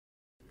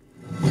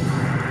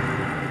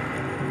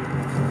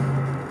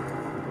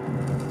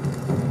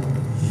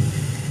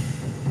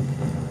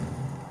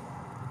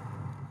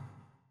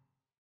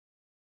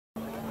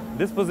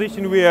this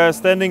position we are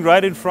standing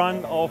right in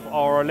front of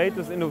our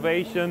latest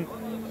innovation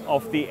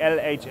of the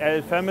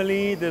LHL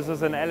family. This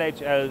is an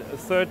LHL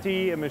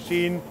 30, a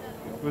machine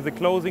with a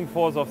closing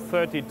force of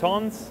 30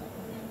 tons.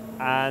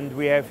 And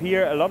we have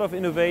here a lot of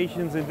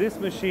innovations in this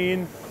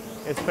machine,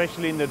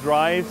 especially in the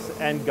drives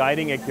and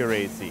guiding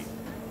accuracy.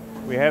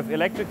 We have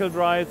electrical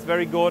drives,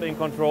 very good in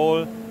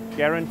control,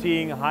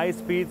 guaranteeing high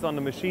speeds on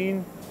the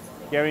machine,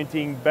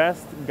 guaranteeing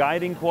best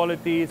guiding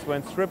qualities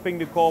when stripping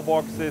the core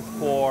boxes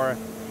for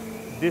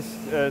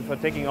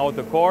taking out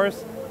the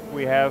cores.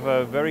 We have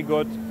a very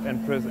good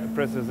and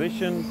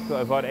precision to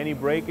avoid any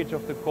breakage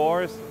of the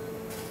cores.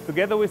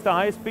 Together with the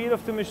high speed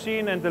of the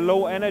machine and the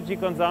low energy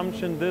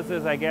consumption, this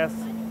is, I guess,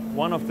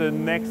 one of the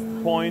next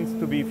points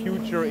to be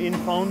future in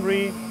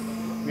foundry.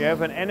 We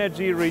have an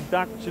energy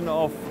reduction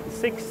of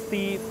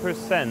 60%,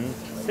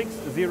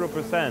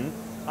 60%,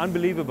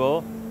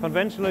 unbelievable.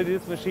 Conventionally,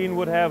 this machine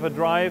would have a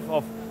drive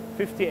of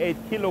 58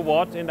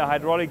 kilowatt in the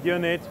hydraulic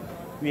unit.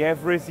 We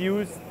have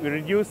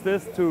reduced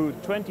this to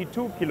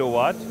 22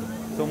 kilowatt,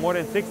 so more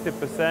than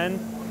 60%,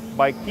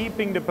 by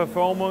keeping the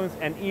performance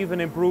and even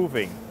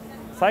improving.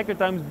 Cycle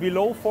times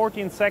below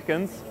 14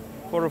 seconds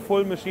for a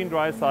full machine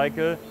drive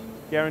cycle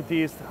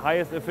guarantees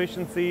highest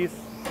efficiencies,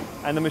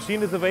 and the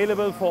machine is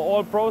available for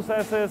all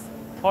processes,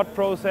 hot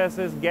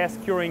processes, gas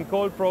curing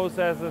cold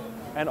processes,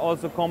 and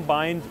also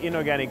combined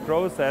inorganic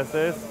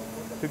processes.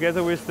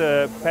 Together with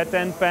the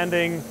patent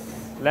pending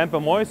Laempe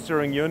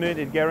moisturing unit,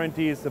 it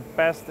guarantees the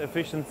best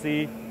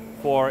efficiency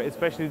for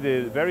especially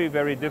the very,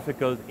 very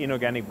difficult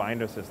inorganic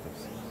binder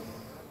systems.